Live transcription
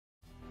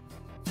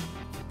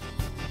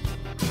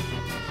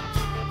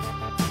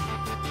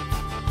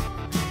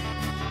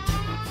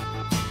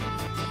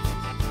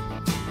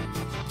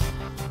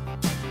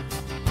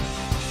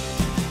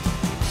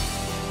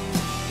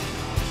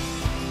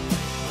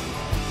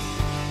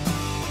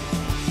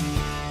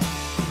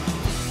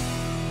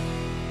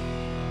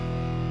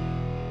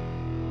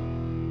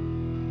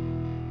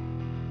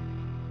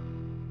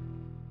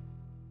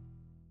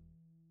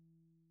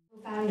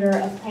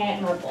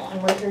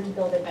and we're here to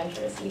build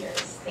adventurous eaters.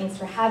 Thanks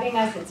for having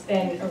us. It's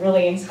been a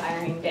really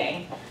inspiring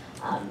day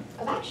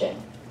of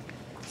action.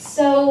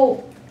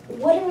 So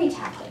what are we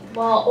tackling?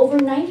 Well, over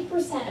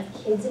 90%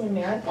 of kids in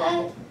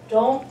America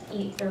don't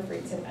eat their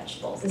fruits and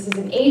vegetables. This is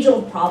an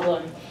age-old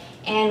problem.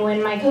 And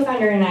when my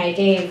co-founder and I,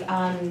 Dave,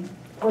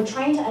 we're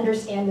trying to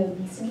understand the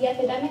obesity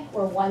epidemic,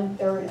 where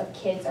 1/3 of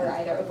kids are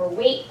either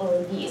overweight or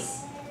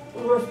obese,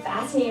 we were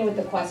fascinated with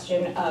the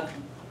question of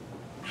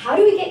how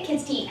do we get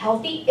kids to eat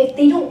healthy if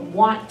they don't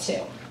want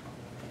to?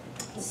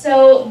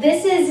 So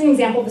this is an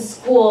example of a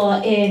school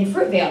in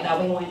Fruitvale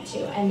that we went to,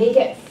 and they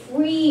get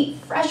free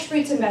fresh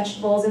fruits and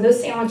vegetables, and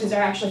those sandwiches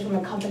are actually from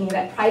a company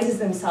that prizes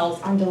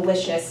themselves on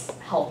delicious,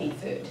 healthy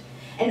food.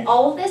 And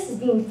all of this is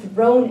being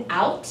thrown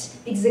out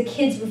because the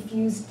kids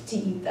refused to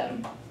eat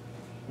them.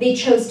 They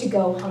chose to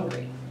go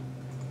hungry.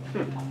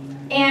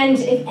 And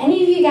if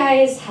any of you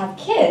guys have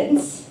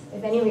kids,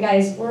 if any of you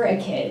guys were a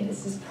kid,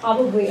 this is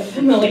probably a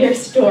familiar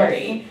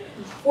story.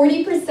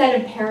 40%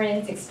 of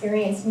parents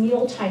experience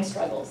mealtime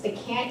struggles. They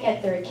can't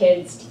get their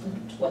kids to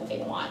eat what they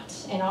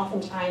want, and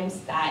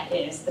oftentimes that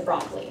is the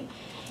broccoli.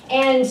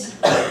 And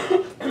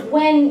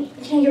when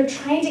you're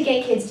trying to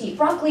get kids to eat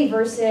broccoli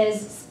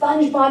versus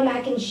SpongeBob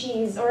mac and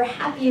cheese or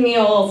Happy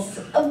Meals,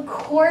 of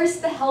course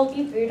the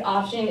healthy food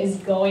option is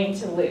going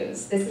to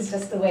lose. This is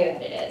just the way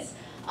that it is.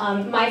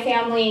 My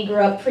family grew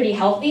up pretty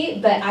healthy,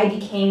 but I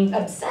became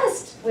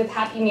obsessed with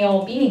Happy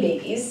Meal Beanie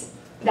Babies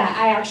that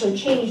I actually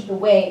changed the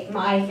way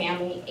my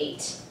family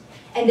ate.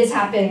 And this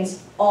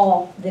happens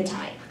all the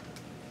time.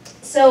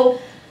 So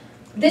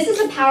this is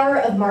the power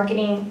of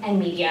marketing and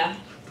media.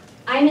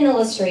 I'm an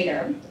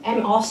illustrator,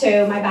 and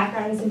also my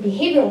background is in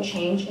behavioral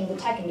change in the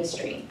tech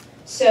industry.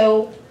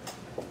 So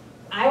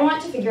I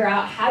want to figure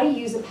out how to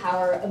use the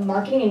power of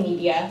marketing and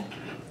media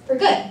for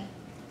good.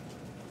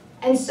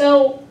 And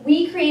so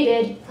we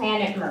created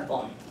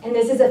PlanetMurple. And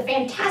this is a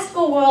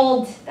fantastical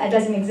world that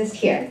doesn't exist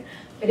here,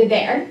 but it's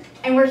there.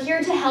 And we're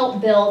here to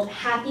help build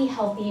happy,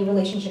 healthy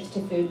relationships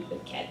to food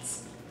with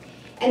kids.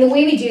 And the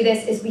way we do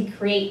this is we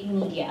create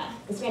media.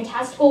 This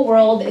fantastical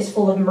world is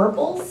full of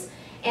Murples,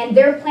 and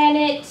their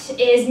planet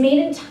is made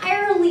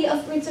entirely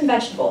of fruits and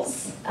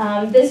vegetables.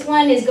 This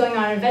one is going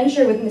on an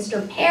adventure with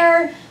Mr.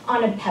 Pear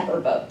on a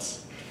pepper boat.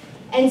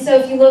 And so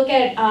if you look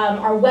at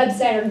our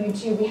website or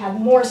YouTube, we have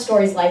more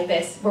stories like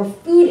this, where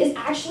food is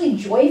actually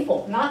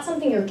joyful, not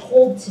something you're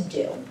told to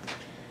do.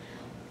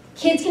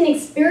 Kids can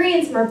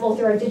experience Murple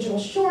through our digital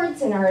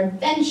shorts and our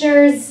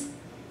adventures.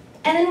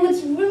 And then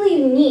what's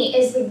really neat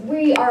is that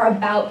we are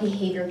about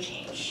behavior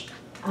change.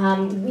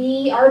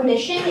 Our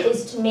mission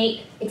is to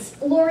make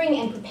exploring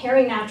and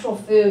preparing natural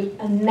food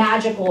a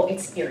magical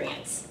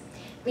experience.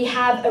 We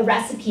have a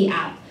recipe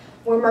app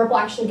where Murple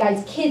actually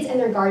guides kids and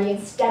their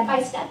guardians step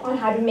by step on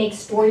how to make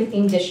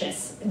story-themed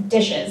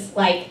dishes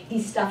like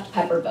these stuffed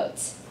pepper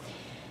boats.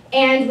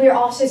 And we're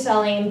also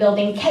selling and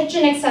building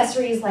kitchen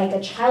accessories like a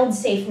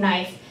child-safe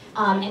knife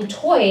and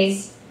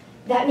toys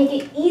that make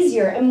it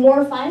easier and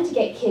more fun to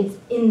get kids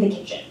in the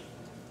kitchen.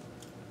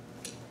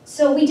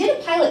 So we did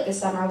a pilot this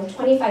summer with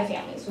 25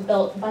 families. We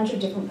built a bunch of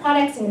different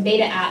products in the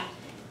beta app,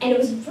 and it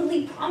was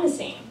really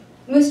promising.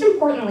 Most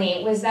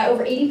importantly was that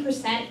over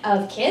 80%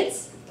 of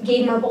kids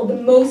gave Murple the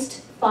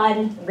most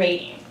fun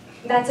rating.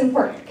 That's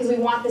important because we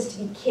want this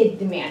to be kid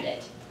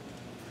demanded.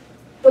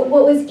 But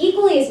what was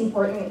equally as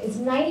important is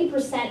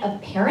 90%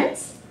 of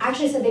parents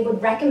actually said they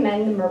would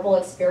recommend the Murple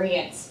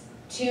experience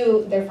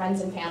to their friends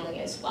and family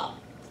as well.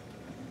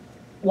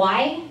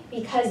 Why?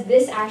 Because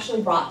this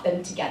actually brought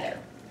them together.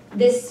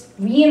 This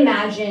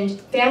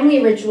reimagined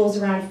family rituals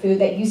around food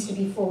that used to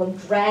be full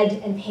of dread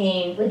and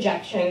pain,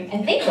 rejection,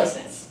 and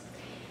thanklessness.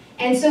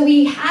 And so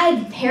we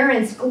had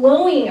parents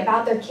glowing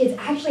about their kids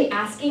actually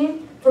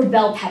asking for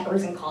bell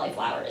peppers and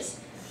cauliflowers.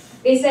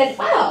 They said,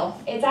 wow,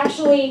 it's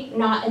actually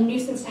not a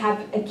nuisance to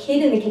have a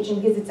kid in the kitchen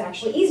because it's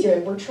actually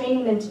easier. We're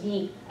training them to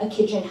be a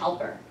kitchen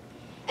helper.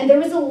 And there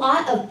was a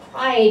lot of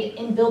pride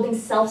in building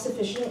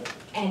self-sufficient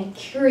and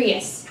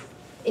curious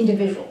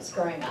individuals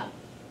growing up.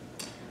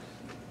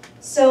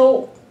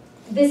 So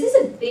this is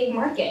a big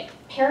market.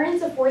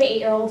 Parents of 4 to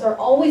 8-year-olds are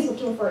always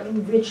looking for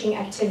enriching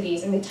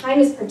activities, and the time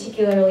is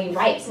particularly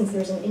ripe since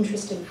there's an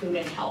interest in food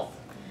and health.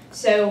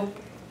 So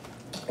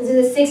this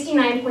is a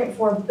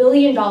 $69.4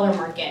 billion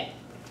market,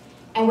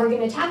 and we're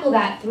going to tackle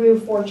that through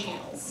 4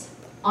 channels.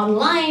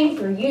 Online,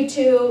 through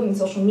YouTube and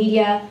social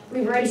media.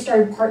 We've already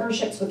started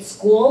partnerships with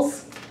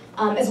schools,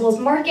 as well as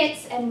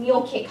markets and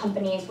meal kit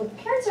companies, where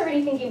parents are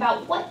already thinking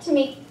about what to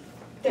make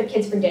their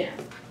kids for dinner.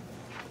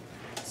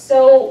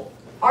 So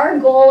our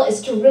goal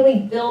is to really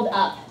build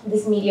up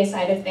this media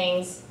side of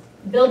things,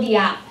 build the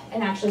app,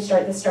 and actually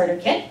start the starter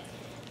kit.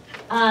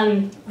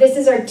 This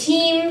is our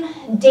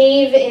team.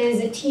 Dave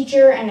is a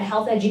teacher and a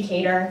health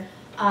educator,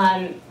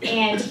 and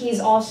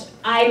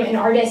I'm an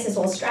artist as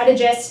well as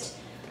strategist.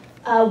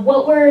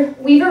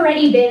 We've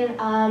already been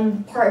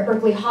part of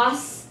Berkeley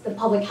HOS, the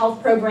public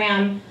health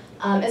program,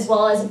 as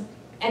well as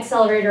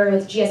accelerator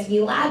with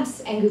GSV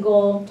Labs and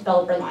Google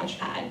Developer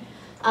Launchpad.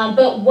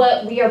 But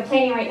what we are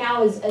planning right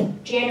now is a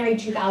January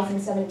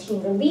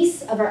 2017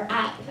 release of our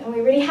app, and we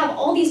already have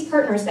all these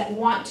partners that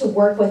want to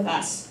work with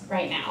us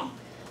right now.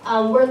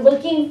 We're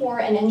looking for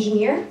an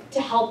engineer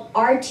to help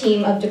our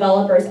team of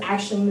developers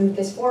actually move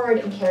this forward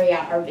and carry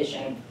out our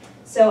vision.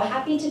 So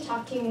happy to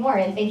talk to you more,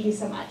 and thank you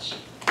so much.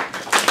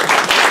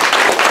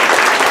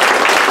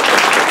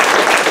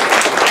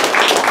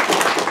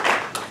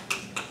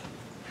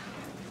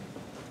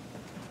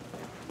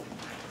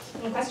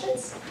 Any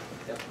questions?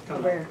 Yep,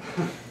 come on.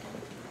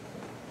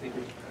 Thank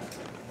you.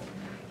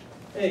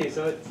 Hey,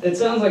 so it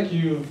sounds like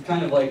you've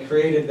kind of like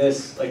created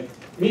this like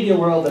media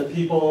world that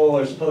people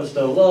are supposed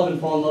to love and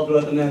fall in love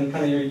with, and then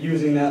kind of you're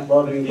using that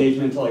love and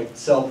engagement to like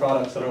sell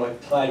products that are like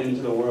tied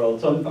into the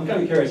world. So I'm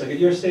kind of curious, like at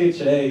your stage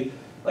today,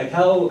 like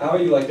how are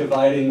you like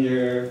dividing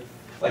your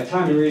like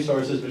time and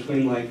resources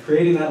between like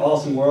creating that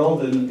awesome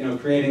world and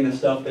creating the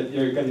stuff that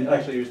you're going to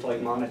actually use to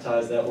like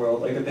monetize that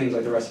world, like the things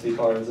like the recipe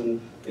cards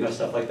and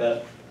stuff like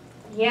that?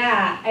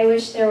 Yeah, I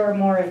wish there were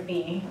more of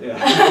me.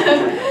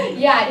 Yeah.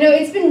 Yeah, no,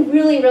 it's been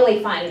really,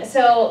 really fun.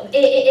 So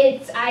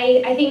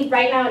I think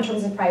right now in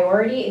terms of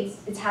priority,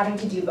 it's having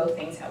to do both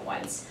things at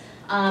once.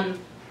 I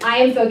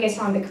am focused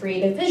on the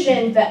creative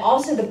vision, but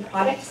also the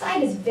product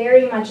side is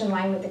very much in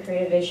line with the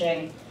creative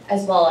vision,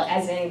 as well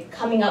as in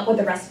coming up with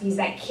the recipes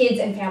that kids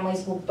and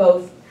families will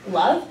both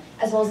love,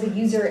 as well as the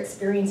user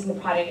experience in the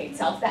product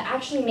itself that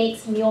actually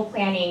makes meal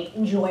planning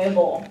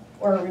enjoyable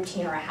or a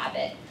routine or a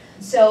habit.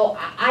 So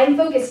I'm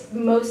focused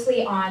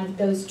mostly on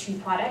those two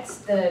products,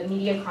 the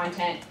media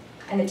content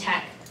and the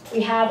tech.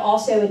 We have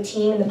also a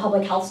team in the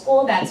public health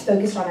school that's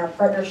focused on our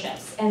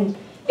partnerships. And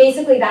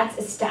basically that's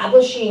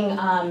establishing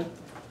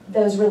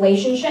those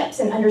relationships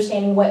and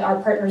understanding what our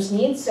partners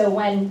need. So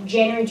when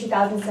January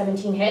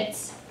 2017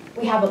 hits,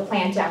 we have a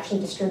plan to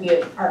actually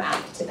distribute our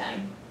app to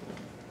them.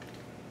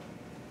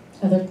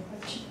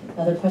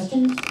 Other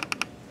questions?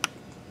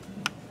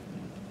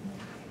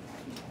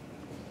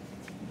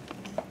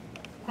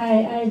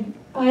 Hi,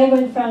 I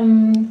went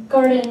from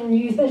garden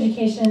youth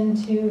education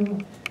to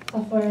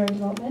software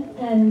development,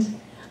 and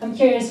I'm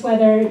curious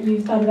whether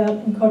you've thought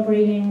about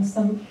incorporating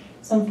some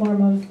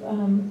form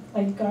of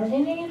like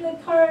gardening in the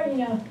car,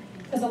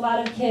 because a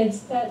lot of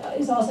kids, that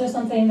is also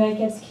something that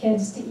gets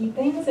kids to eat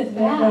things if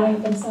they're growing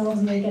it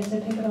themselves and they get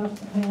to pick it off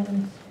the plant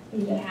and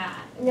eat it. Yeah,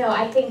 no,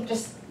 I think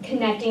just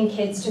connecting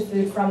kids to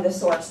food from the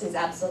source is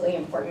absolutely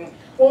important.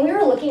 When we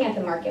were looking at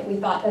the market, we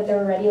thought that there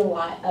were already a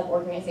lot of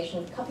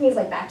organizations, companies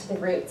like Back to the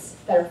Roots,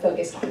 that are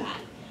focused on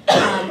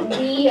that.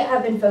 We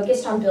have been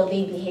focused on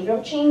building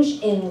behavioral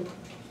change in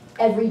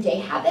everyday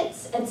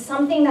habits, and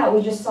something that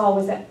we just saw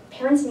was that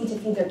parents need to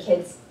feed their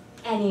kids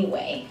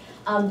anyway.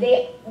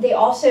 They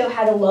also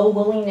had a low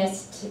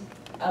willingness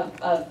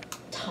of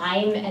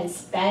time and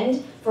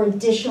spend for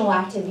additional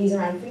activities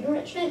around food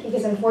enrichment,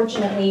 because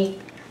unfortunately,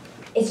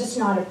 it's just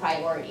not a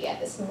priority at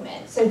this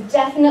moment. So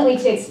definitely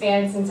to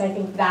expand, since I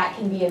think that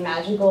can be a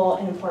magical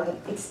and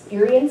important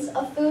experience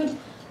of food,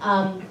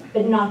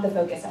 but not the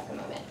focus at the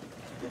moment.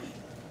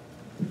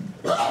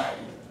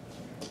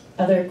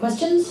 Other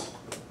questions?